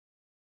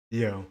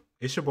Yo,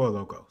 it's your boy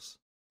Logos.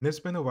 And it's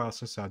been a while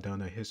since I've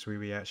done a history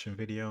reaction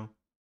video.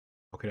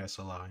 Okay, that's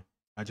a lie.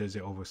 I just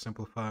did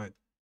oversimplified.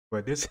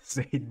 But this is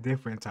a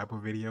different type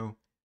of video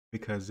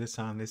because this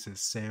time this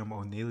is Sam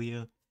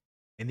O'Neillia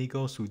and he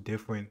goes through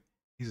different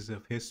pieces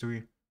of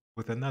history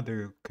with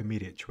another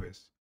comedic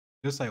twist.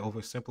 Just like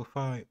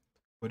oversimplified,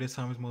 but this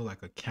time it's more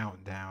like a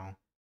countdown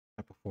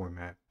type of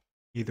format.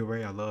 Either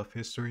way, I love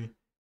history.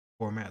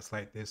 Formats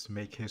like this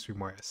make history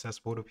more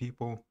accessible to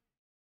people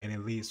and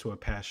it leads to a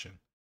passion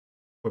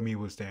for me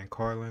was Dan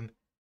Carlin,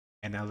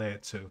 and that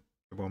led to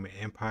the Roman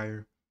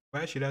Empire.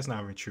 But actually, that's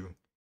not even true.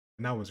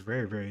 And I was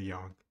very, very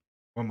young.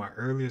 One of my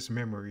earliest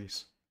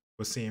memories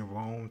was seeing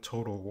Rome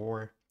Total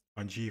War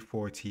on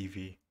G4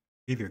 TV.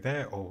 Either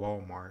that or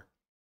Walmart.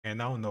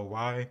 And I don't know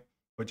why,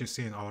 but just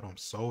seeing all them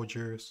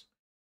soldiers,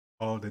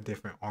 all the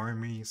different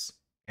armies,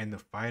 and the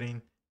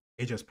fighting,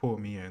 it just pulled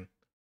me in.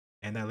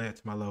 And that led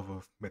to my love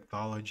of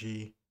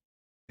mythology.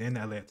 Then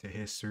that led to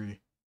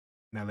history.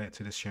 And that led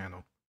to this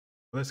channel.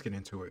 Let's get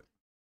into it.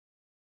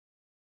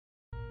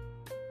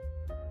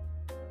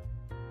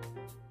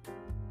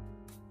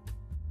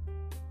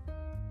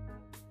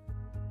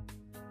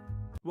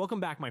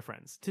 Welcome back, my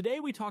friends. Today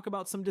we talk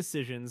about some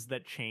decisions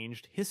that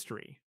changed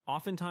history.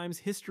 Oftentimes,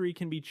 history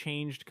can be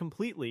changed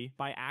completely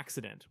by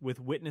accident, with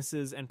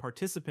witnesses and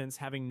participants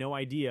having no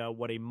idea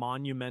what a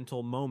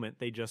monumental moment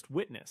they just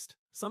witnessed.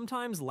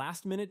 Sometimes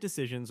last-minute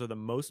decisions are the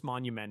most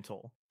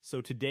monumental,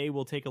 so today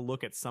we'll take a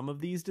look at some of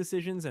these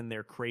decisions and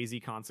their crazy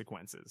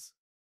consequences.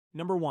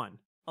 Number 1.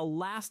 A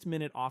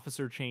last-minute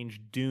officer change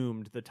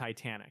doomed the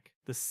Titanic.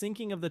 The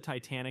sinking of the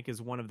Titanic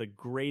is one of the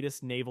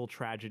greatest naval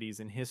tragedies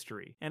in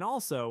history, and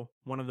also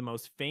one of the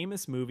most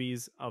famous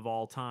movies of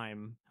all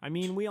time. I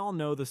mean, we all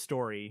know the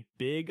story.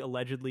 Big,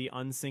 allegedly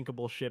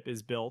unsinkable ship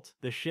is built,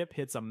 the ship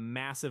hits a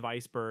massive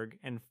iceberg,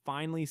 and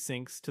finally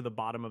sinks to the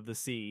bottom of the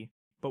sea.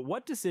 But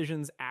what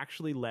decisions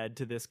actually led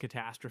to this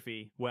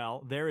catastrophe?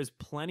 Well, there is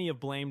plenty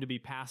of blame to be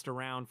passed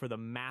around for the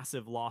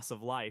massive loss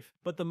of life,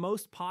 but the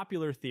most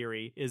popular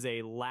theory is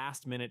a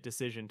last-minute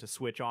decision to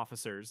switch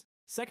officers.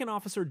 Second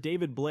Officer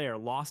David Blair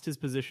lost his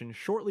position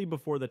shortly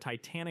before the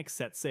Titanic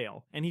set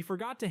sail, and he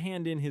forgot to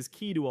hand in his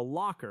key to a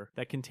locker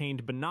that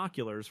contained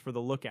binoculars for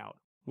the lookout.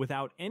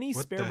 Without any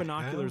What spare the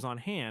binoculars hell? on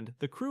hand,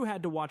 the crew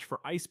had to watch for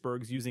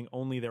icebergs using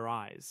only their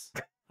eyes.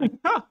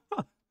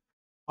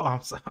 Oh,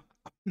 I'm so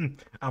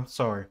I'm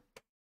sorry.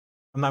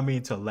 I'm not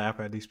meaning to laugh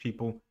at these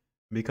people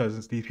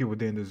because these people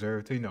didn't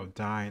deserve to,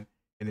 die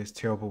in this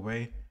terrible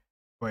way.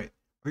 But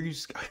are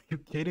you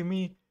kidding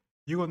me?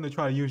 You're gonna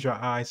try to use your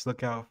eyes to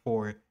look out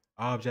for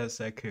objects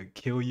that could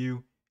kill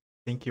you,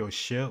 sink your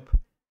ship.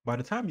 By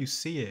the time you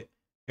see it,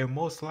 it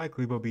most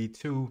likely will be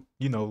too,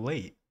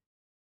 late.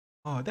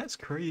 Oh, that's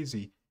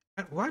crazy.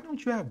 Why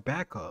don't you have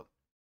backup?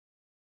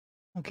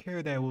 I don't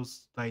care that it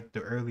was like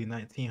the early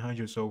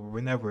 1900s or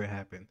whenever it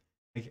happened.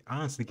 Like, I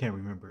honestly can't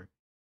remember.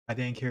 I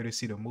didn't care to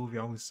see the movie.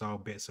 I only saw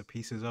bits and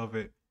pieces of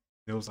it.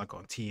 It was like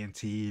on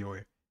TNT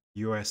or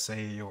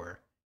USA or,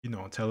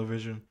 on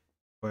television.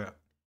 But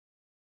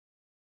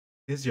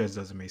this just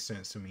doesn't make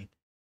sense to me.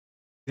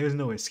 There's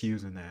no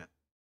excuse in that.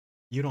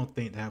 You don't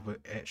think to have an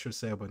extra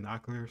set of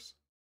binoculars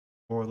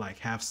or like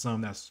have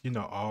some that's,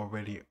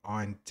 already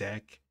on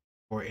deck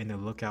or in the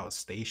lookout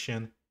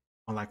station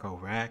on like a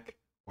rack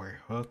or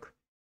a hook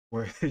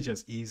where it's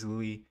just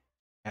easily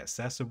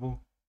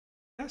accessible.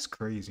 That's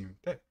crazy.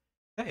 That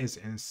is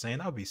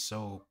insane. I'd be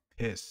so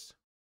pissed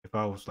if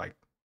I was like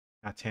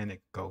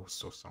Titanic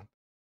ghost or something.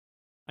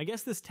 I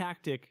guess this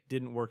tactic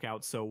didn't work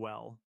out so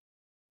well.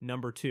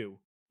 Number 2.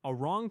 A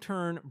wrong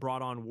turn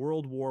brought on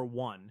World War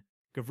I.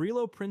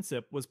 Gavrilo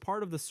Princip was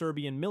part of the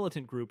Serbian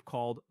militant group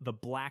called the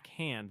Black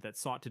Hand that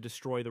sought to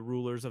destroy the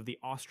rulers of the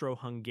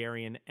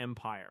Austro-Hungarian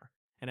Empire.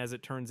 And as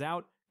it turns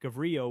out,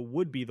 Gavrilo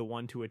would be the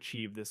one to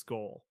achieve this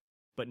goal.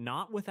 But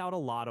not without a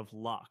lot of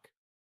luck.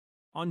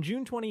 On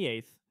June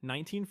 28,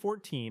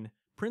 1914,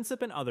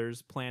 Princip and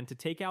others planned to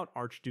take out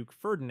Archduke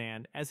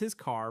Ferdinand as his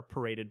car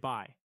paraded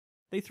by.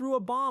 They threw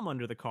a bomb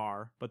under the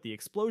car, but the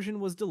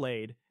explosion was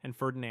delayed and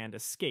Ferdinand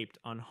escaped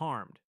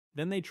unharmed.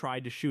 Then they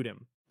tried to shoot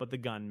him, but the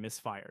gun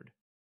misfired.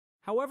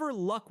 However,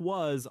 luck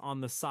was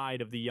on the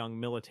side of the young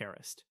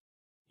militarist.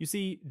 You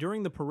see,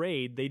 during the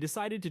parade, they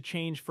decided to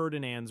change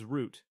Ferdinand's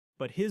route,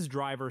 but his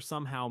driver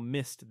somehow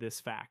missed this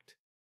fact.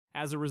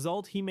 As a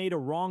result, he made a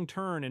wrong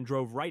turn and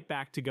drove right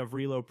back to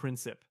Gavrilo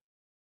Princip.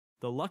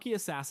 The lucky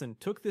assassin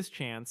took this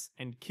chance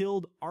and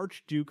killed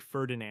Archduke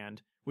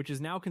Ferdinand, which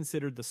is now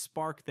considered the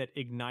spark that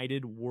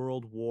ignited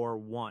World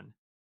War I.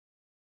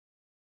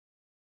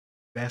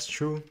 That's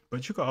true,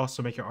 but you could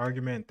also make an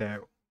argument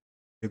that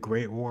the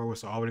Great War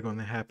was already going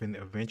to happen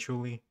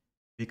eventually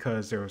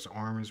because there was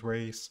arms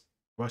race.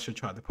 Russia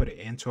tried to put it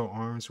into an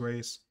arms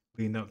race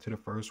leading up to the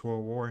First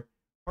World War,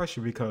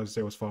 partially because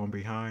they was falling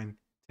behind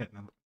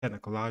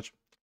technologically.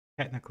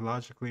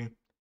 Technologically,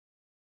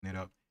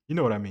 you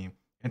know what I mean,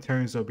 in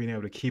terms of being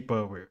able to keep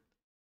up with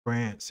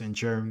France and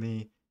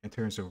Germany, in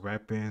terms of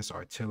weapons,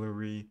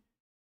 artillery,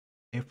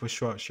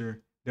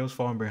 infrastructure. They was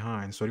falling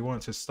behind, so they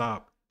wanted to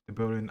stop the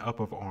building up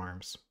of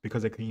arms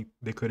because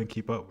they couldn't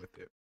keep up with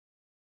it.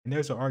 And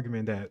there's an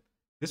argument that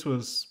this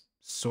was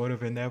sort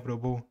of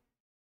inevitable.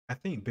 I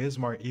think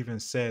Bismarck even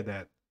said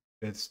that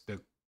it's the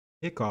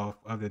kickoff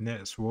of the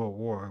next world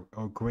war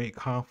or great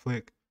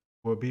conflict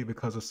will be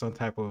because of some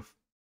type of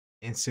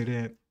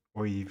incident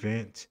or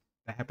event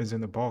that happens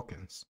in the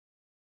Balkans.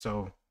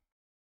 So,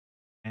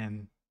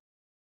 and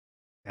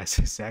that's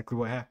exactly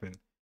what happened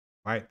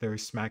right there,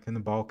 smack in the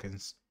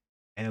Balkans.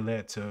 And it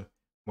led to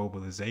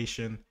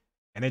mobilization.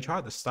 And they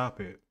tried to stop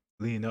it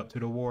leading up to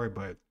the war,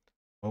 but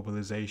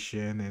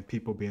mobilization and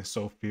people being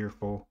so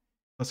fearful,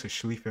 plus a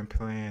Schlieffen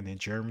plan in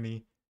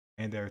Germany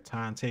and their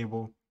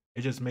timetable,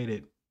 it just made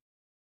it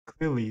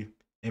clearly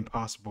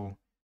impossible.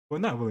 Well,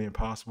 not really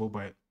impossible,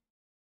 but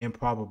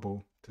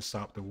improbable to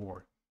stop the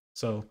war.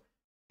 So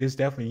this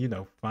definitely,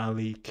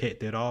 finally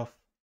kicked it off.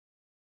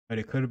 But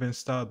it could have been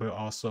stopped, but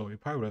also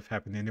it probably would have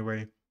happened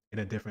anyway in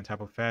a different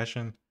type of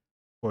fashion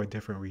for a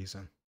different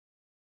reason.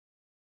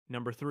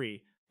 Number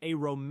 3. A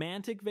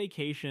romantic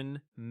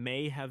vacation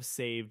may have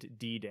saved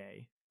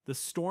D-Day. The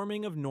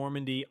storming of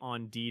Normandy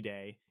on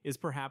D-Day is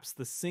perhaps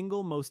the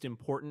single most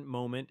important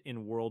moment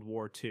in World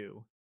War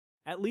II.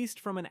 At least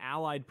from an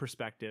Allied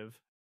perspective,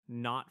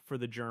 not for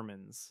the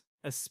Germans,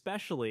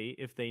 especially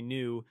if they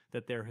knew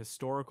that their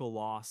historical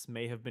loss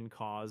may have been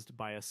caused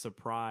by a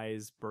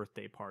surprise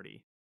birthday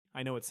party.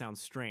 I know it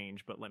sounds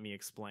strange, but let me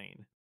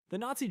explain. The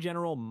Nazi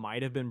general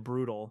might have been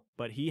brutal,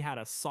 but he had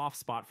a soft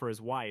spot for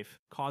his wife,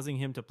 causing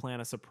him to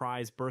plan a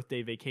surprise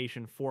birthday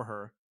vacation for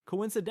her.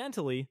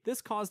 Coincidentally,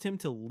 this caused him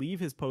to leave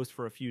his post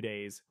for a few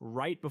days,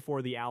 right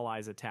before the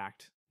Allies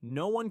attacked.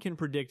 No one can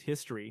predict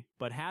history,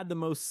 but had the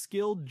most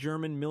skilled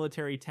German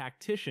military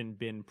tactician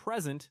been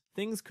present,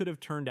 things could have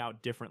turned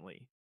out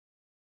differently.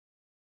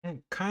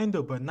 And kind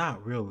of, but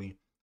not really.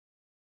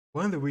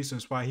 One of the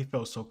reasons why he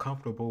felt so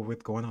comfortable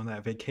with going on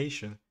that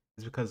vacation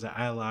is because the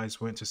Allies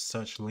went to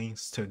such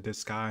lengths to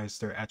disguise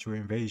their actual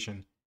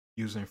invasion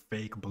using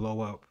fake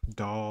blow up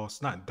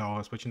dolls, not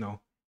dolls, but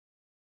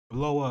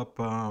blow up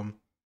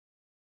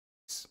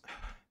s-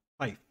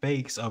 like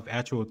fakes of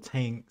actual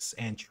tanks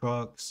and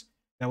trucks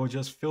that were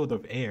just filled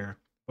of air,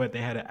 but they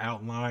had an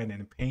outline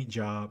and paint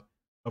job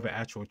of an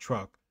actual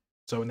truck.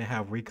 So when they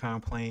have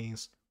recon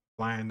planes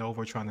flying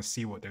over trying to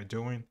see what they're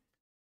doing,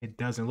 it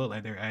doesn't look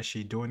like they're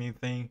actually doing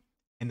anything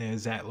in the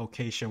exact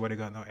location where they're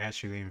gonna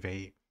actually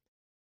invade.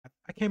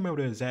 I can't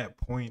remember the exact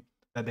point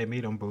that they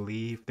made them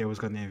believe they was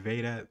gonna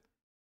invade at,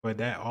 but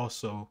that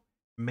also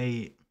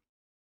made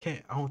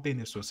can't I don't think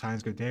this was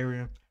Heinz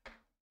Guderian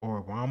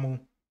or Rommel.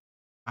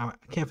 I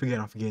can't forget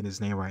I'm forgetting his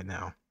name right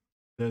now.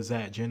 There's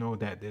that general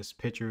that there's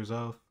pictures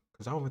of,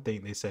 because I don't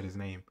think they said his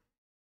name.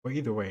 But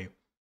either way,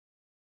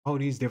 all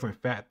these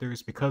different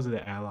factors because of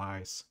the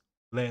allies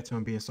led to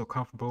him being so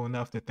comfortable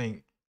enough to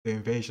think the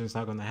invasion is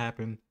not going to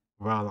happen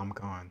while I'm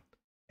gone.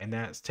 And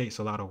that takes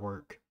a lot of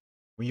work.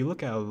 When you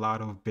look at a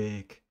lot of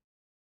big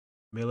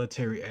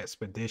military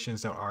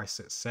expeditions that are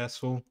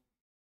successful,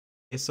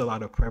 it's a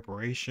lot of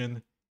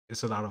preparation,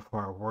 it's a lot of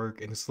hard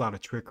work, and it's a lot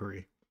of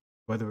trickery.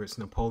 Whether it's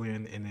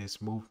Napoleon and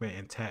his movement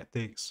and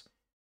tactics,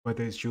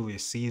 whether it's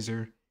Julius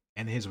Caesar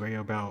and his way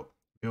about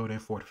building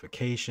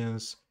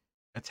fortifications,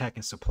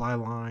 attacking supply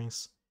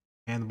lines,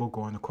 Hannibal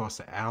going across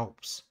the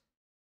Alps,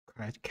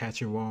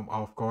 catching Rome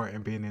off guard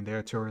and being in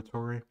their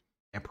territory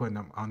and putting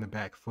them on the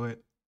back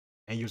foot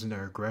and using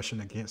their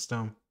aggression against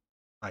them.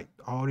 Like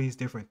all these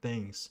different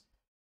things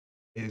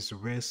is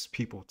risks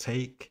people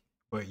take,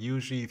 but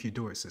usually if you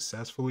do it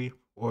successfully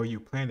or you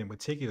plan it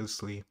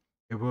meticulously,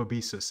 it will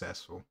be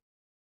successful.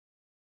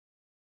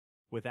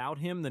 Without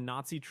him, the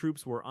Nazi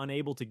troops were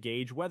unable to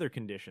gauge weather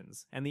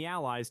conditions, and the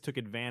Allies took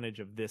advantage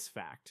of this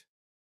fact.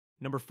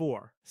 Number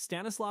 4.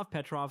 Stanislav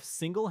Petrov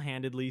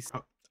single-handedly.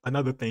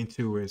 Another thing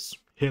too is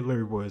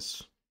Hitler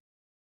was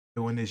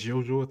doing his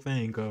usual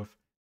thing of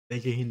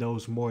thinking he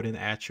knows more than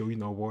actual,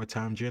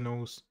 wartime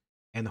generals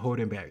and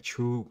holding back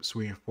troops,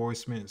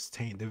 reinforcements,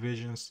 tank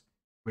divisions,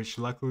 which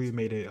luckily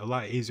made it a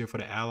lot easier for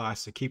the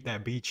Allies to keep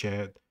that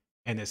beachhead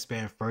and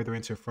expand further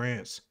into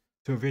France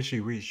to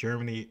eventually reach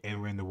Germany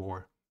and win the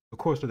war. Of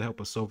course, with the help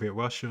of Soviet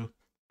Russia,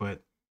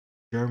 but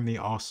Germany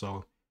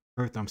also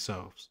hurt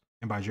themselves.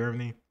 And by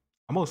Germany,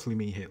 I mostly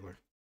mean Hitler.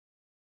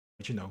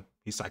 But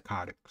he's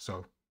psychotic,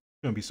 so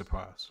don't be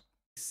surprised.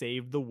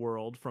 Saved the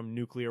world from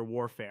nuclear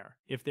warfare.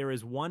 If there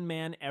is one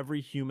man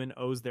every human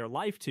owes their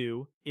life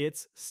to,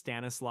 it's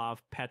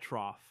Stanislav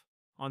Petrov.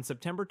 On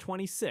September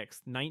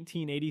 26,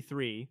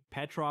 1983,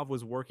 Petrov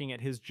was working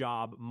at his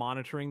job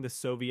monitoring the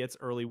Soviets'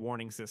 early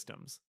warning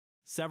systems.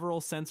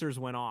 Several sensors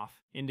went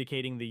off,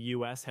 indicating the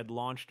US had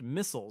launched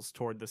missiles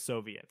toward the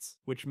Soviets,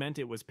 which meant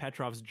it was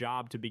Petrov's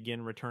job to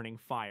begin returning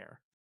fire.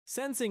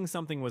 Sensing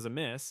something was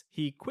amiss,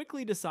 he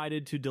quickly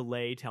decided to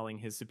delay telling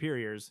his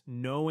superiors,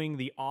 knowing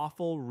the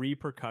awful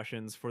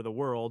repercussions for the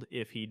world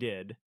if he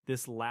did.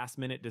 This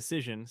last-minute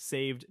decision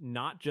saved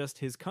not just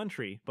his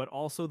country, but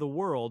also the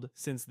world,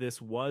 since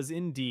this was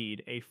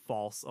indeed a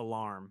false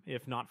alarm.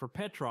 If not for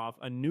Petrov,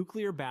 a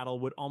nuclear battle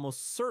would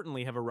almost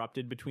certainly have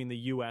erupted between the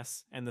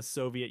US and the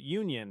Soviet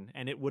Union,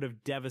 and it would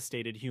have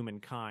devastated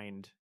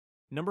humankind.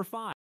 Number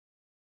 5.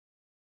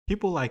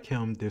 people like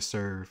him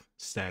deserve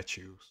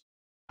statues.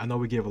 I know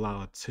we give a lot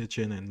of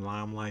attention and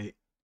limelight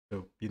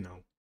to,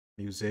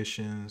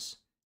 musicians,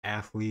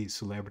 athletes,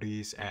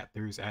 celebrities,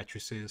 actors,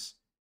 actresses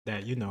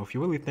that, if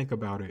you really think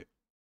about it,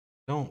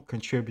 don't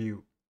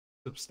contribute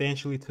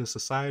substantially to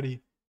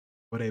society,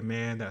 but a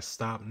man that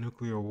stopped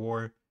nuclear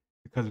war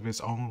because of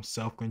his own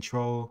self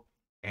control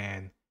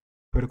and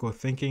critical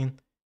thinking,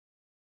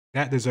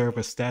 that deserve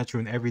a statue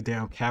in every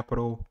damn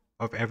capital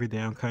of every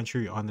damn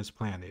country on this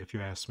planet, if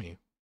you ask me.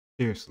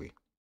 Seriously.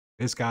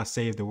 This guy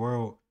saved the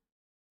world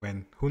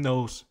when who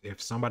knows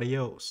if somebody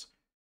else.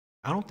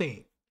 I don't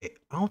think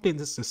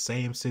this is the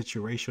same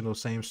situation or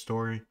same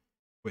story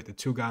with the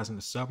two guys in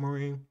the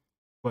submarine,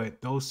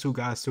 but those two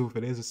guys too, if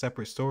it is a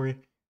separate story,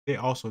 they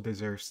also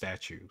deserve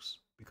statues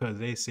because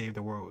they saved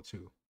the world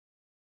too.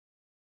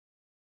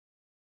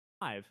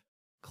 5.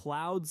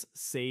 Clouds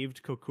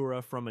saved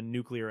Kokura from a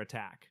nuclear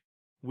attack.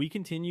 We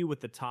continue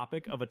with the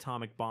topic of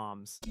atomic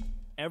bombs.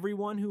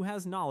 Everyone who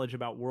has knowledge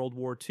about World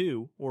War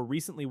II or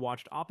recently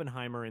watched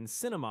Oppenheimer in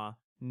cinema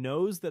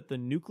knows that the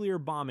nuclear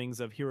bombings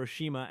of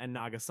Hiroshima and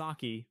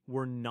Nagasaki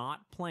were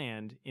not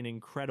planned in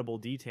incredible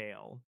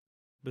detail.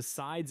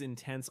 Besides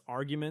intense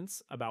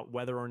arguments about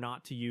whether or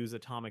not to use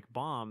atomic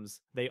bombs,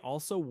 they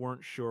also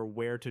weren't sure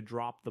where to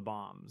drop the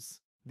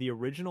bombs. The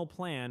original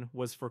plan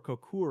was for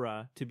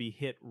Kokura to be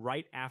hit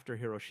right after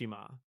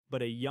Hiroshima,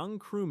 but a young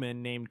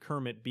crewman named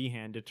Kermit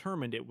Behan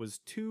determined it was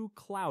too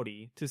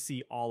cloudy to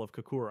see all of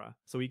Kokura,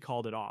 so he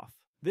called it off.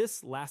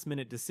 This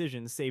last-minute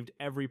decision saved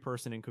every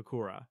person in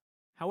Kokura.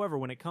 However,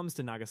 when it comes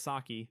to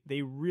Nagasaki,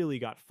 they really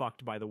got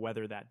fucked by the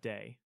weather that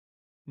day.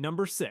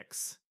 Number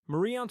 6.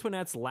 Marie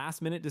Antoinette's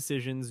last-minute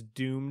decisions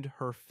doomed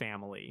her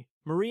family.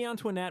 Marie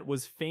Antoinette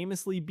was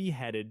famously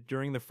beheaded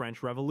during the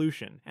French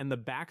Revolution, and the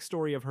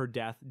backstory of her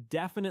death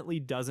definitely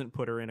doesn't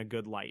put her in a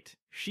good light.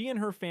 She and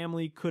her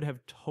family could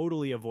have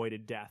totally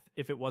avoided death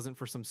if it wasn't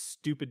for some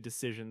stupid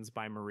decisions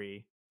by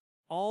Marie.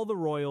 All the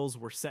royals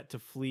were set to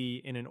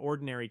flee in an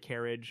ordinary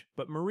carriage,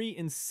 but Marie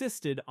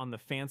insisted on the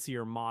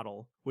fancier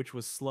model, which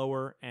was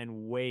slower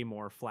and way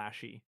more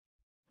flashy.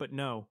 But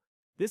no,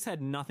 this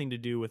had nothing to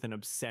do with an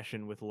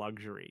obsession with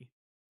luxury.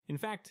 In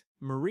fact,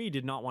 Marie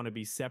did not want to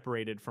be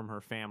separated from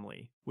her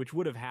family, which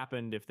would have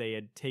happened if they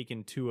had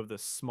taken two of the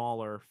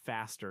smaller,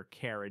 faster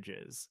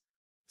carriages.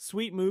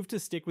 Sweet move to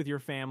stick with your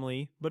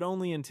family, but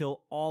only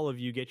until all of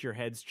you get your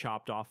heads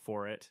chopped off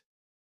for it.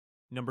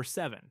 Number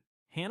 7.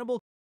 Hannibal.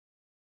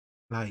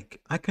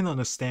 Like, I can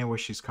understand where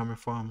she's coming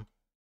from.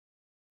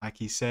 Like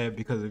he said,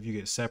 because if you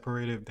get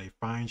separated, they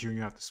find you and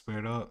you have to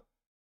split up.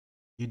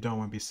 You don't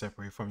want to be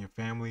separated from your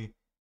family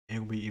and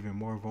you'll be even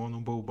more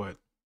vulnerable, but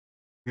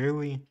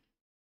clearly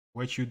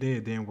what you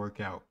did didn't work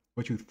out.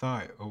 What you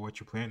thought or what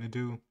you planned to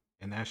do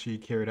and actually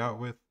carried out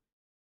with,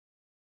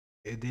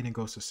 it didn't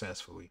go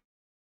successfully.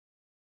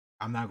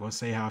 I'm not gonna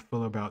say how I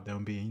feel about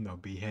them being,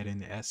 beheaded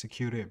and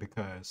executed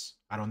because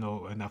I don't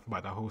know enough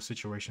about the whole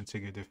situation to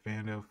get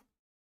definitive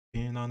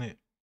opinion on it.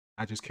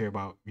 I just care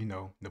about,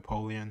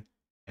 Napoleon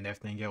and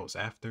everything else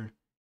after.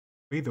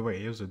 Either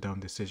way, it was a dumb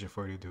decision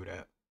for her to do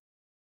that.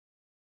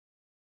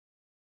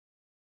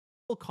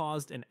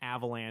 Caused an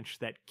avalanche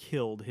that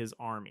killed his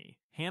army.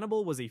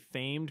 Hannibal was a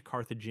famed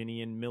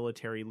Carthaginian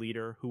military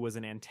leader who was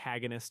an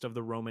antagonist of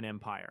the Roman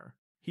Empire.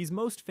 He's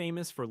most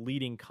famous for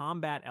leading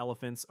combat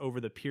elephants over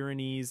the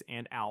Pyrenees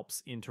and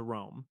Alps into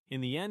Rome.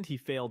 In the end, he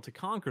failed to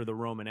conquer the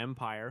Roman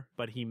Empire,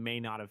 but he may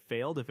not have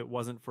failed if it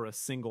wasn't for a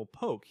single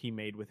poke he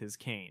made with his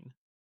cane.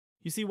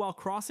 You see, while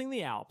crossing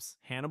the Alps,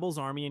 Hannibal's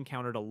army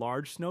encountered a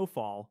large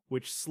snowfall,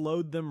 which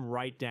slowed them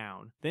right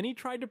down. Then he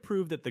tried to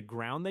prove that the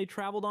ground they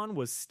traveled on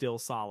was still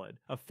solid,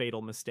 a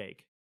fatal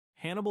mistake.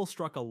 Hannibal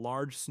struck a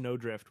large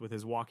snowdrift with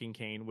his walking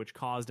cane, which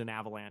caused an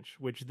avalanche,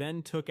 which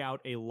then took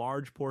out a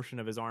large portion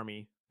of his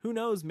army. Who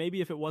knows,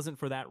 maybe if it wasn't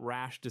for that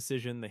rash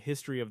decision, the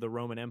history of the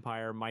Roman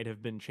Empire might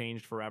have been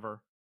changed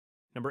forever.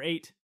 Number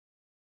 8.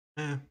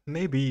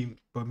 Maybe,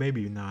 but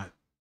maybe not.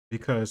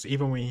 Because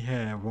even when he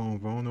had Rome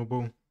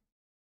vulnerable,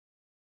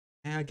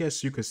 and I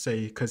guess you could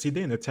say, because he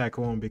didn't attack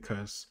Rome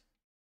because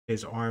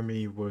his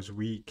army was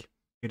weak.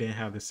 He didn't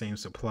have the same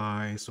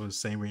supplies or the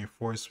same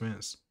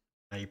reinforcements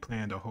that he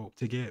planned or hoped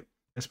to get,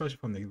 especially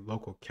from the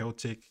local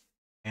Celtic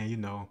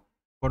and,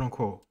 quote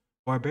unquote,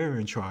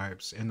 barbarian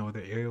tribes in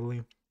northern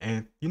Italy.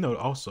 And,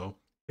 also,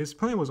 his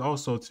plan was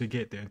also to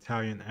get the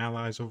Italian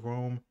allies of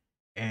Rome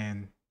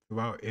and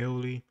throughout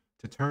Italy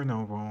to turn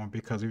on Rome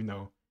because,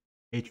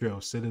 hatred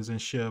of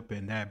citizenship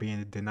and that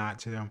being denied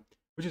to them,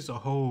 which is a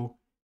whole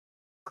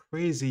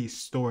crazy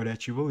story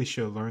that you really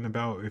should learn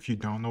about if you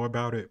don't know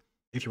about it.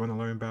 If you want to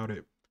learn about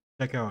it,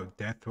 check out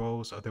Death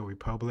Throes of the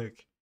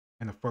Republic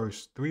and the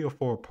first 3 or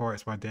 4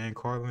 parts by Dan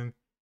Carlin.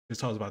 This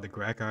talks about the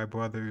Gracchi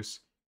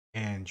brothers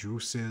and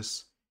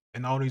Drusus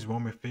and all these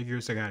Roman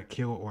figures that got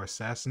killed or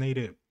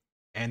assassinated,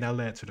 and that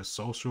led to the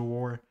Social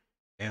War.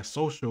 And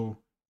social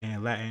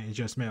in Latin it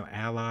just meant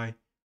ally.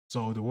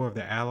 So the war of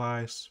the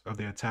allies, of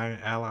the Italian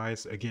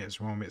allies against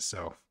Rome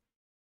itself.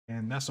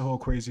 And that's a whole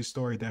crazy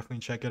story. Definitely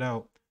check it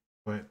out.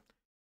 But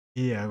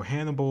yeah,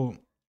 Hannibal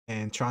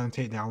and trying to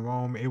take down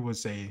Rome, it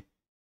was a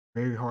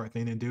Very hard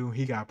thing to do.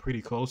 He got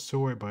pretty close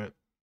to it, but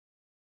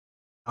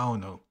I don't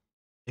know.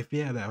 If he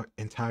had an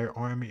entire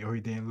army or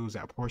he didn't lose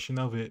that portion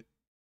of it,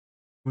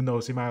 who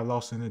knows? He might have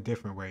lost in a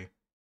different way.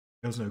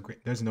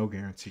 There's no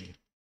guarantee.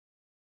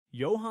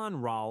 Johann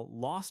Rall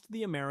lost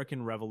the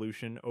American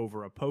Revolution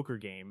over a poker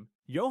game.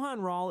 Johann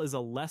Rall is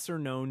a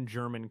lesser-known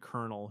German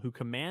colonel who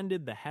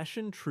commanded the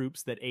Hessian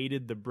troops that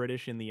aided the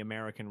British in the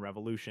American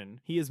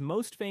Revolution. He is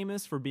most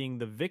famous for being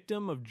the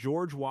victim of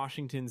George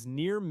Washington's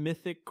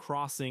near-mythic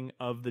crossing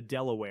of the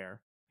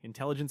Delaware.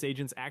 Intelligence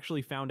agents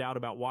actually found out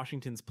about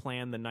Washington's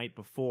plan the night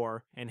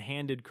before and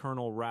handed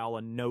Colonel Rall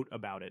a note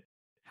about it.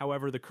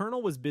 However, the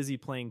colonel was busy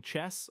playing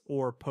chess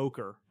or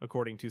poker,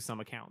 according to some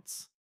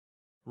accounts.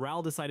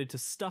 Rall decided to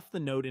stuff the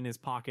note in his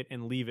pocket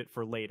and leave it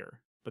for later,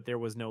 but there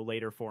was no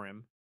later for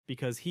him,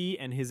 because he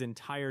and his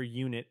entire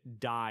unit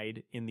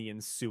died in the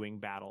ensuing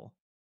battle.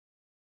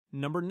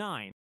 Number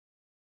 9.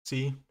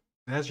 See,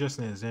 that's just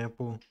an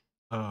example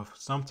of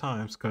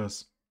sometimes,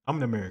 because I'm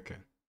an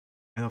American,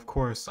 and of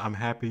course, I'm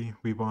happy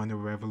we won the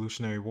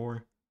Revolutionary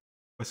War,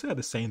 but still at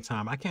the same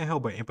time, I can't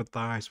help but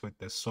empathize with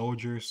the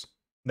soldiers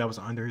that was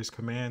under his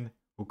command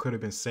who could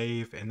have been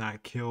saved and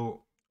not killed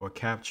or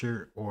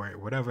captured or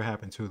whatever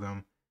happened to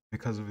them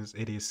because of his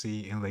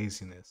idiocy and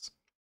laziness.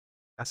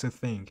 That's the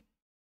thing.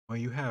 When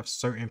you have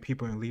certain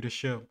people in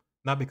leadership,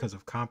 not because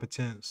of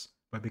competence,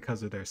 but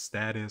because of their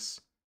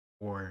status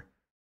or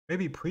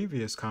maybe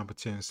previous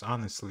competence,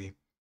 honestly,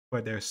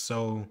 but they're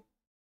so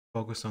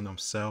focused on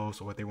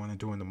themselves or what they want to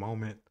do in the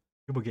moment,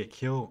 people get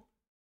killed.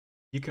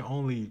 You can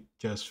only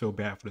just feel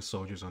bad for the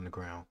soldiers on the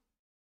ground.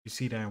 You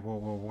see that in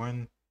World War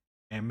One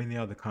and many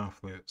other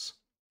conflicts,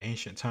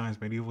 ancient times,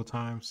 medieval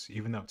times,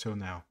 even up till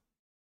now.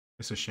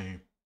 It's a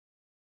shame.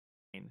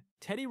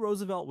 Teddy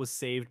Roosevelt was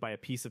saved by a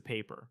piece of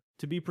paper.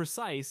 To be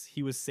precise,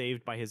 he was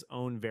saved by his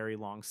own very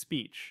long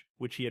speech,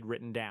 which he had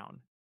written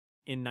down.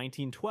 In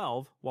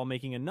 1912, while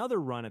making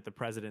another run at the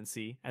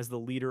presidency as the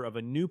leader of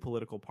a new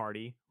political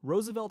party,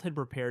 Roosevelt had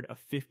prepared a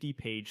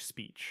 50-page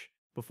speech.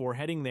 Before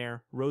heading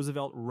there,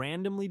 Roosevelt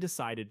randomly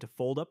decided to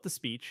fold up the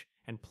speech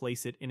and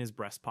place it in his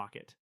breast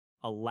pocket.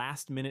 A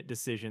last-minute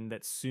decision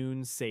that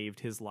soon saved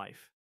his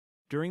life.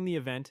 During the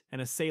event, an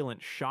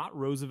assailant shot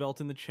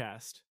Roosevelt in the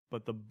chest,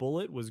 but the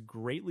bullet was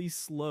greatly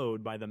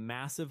slowed by the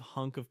massive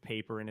hunk of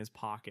paper in his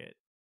pocket.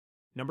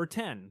 Number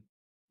 10.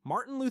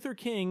 Martin Luther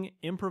King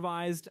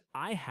improvised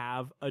 "I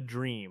Have a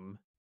Dream."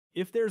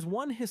 If there's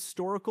one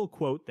historical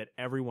quote that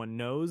everyone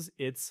knows,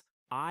 it's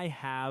 "I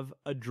have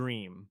a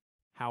dream."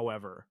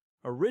 However,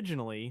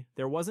 originally,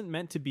 there wasn't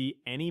meant to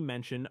be any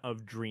mention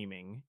of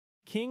dreaming.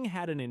 King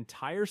had an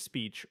entire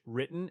speech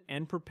written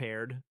and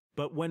prepared,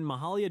 but when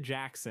Mahalia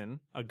Jackson,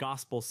 a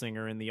gospel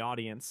singer in the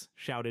audience,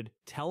 shouted,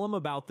 "Tell him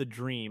about the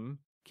dream,"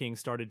 King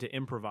started to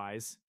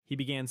improvise. He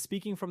began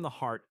speaking from the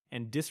heart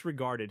and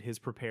disregarded his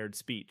prepared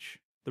speech.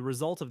 The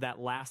result of that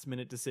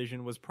last-minute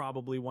decision was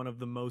probably one of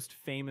the most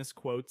famous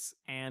quotes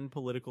and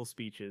political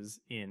speeches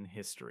in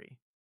history.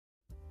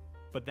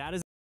 But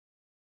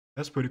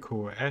That's pretty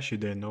cool. I actually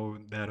didn't know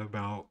that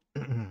about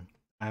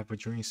I Have a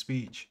Dream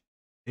speech.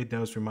 It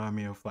does remind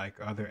me of like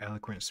other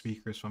eloquent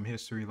speakers from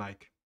history,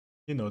 like,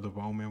 the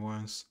Roman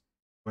ones,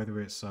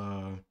 whether it's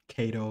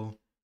Cato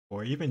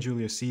or even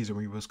Julius Caesar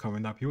when he was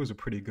coming up. He was a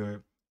pretty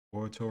good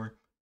orator.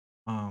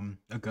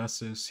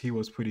 Augustus, he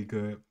was pretty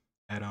good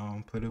at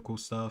political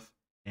stuff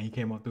and he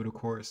came up through the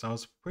court. So it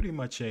was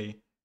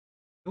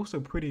a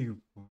pretty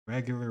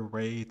regular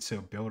way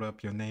to build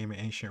up your name in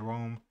ancient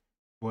Rome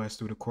was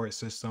through the court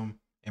system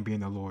and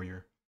being a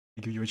lawyer.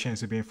 It gives you a chance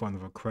to be in front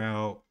of a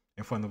crowd,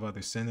 in front of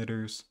other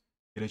senators,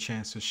 get a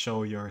chance to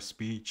show your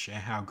speech and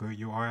how good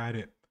you are at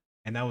it.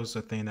 And that was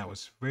a thing that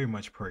was very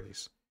much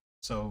praised.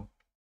 So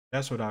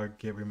that's what I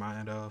get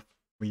reminded of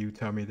when you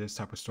tell me this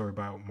type of story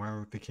about Martin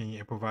Luther King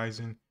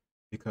improvising,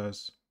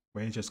 because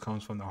when it just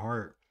comes from the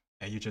heart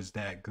and you're just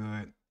that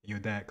good, you're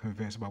that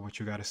convinced about what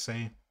you got to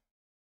say,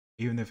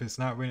 even if it's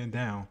not written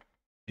down,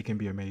 it can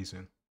be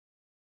amazing.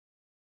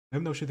 Let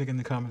me know what you think in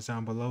the comments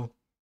down below.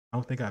 I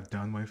don't think I've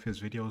done one of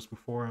his videos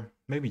before.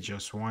 Maybe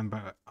just one,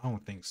 but I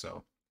don't think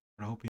so. But I hope you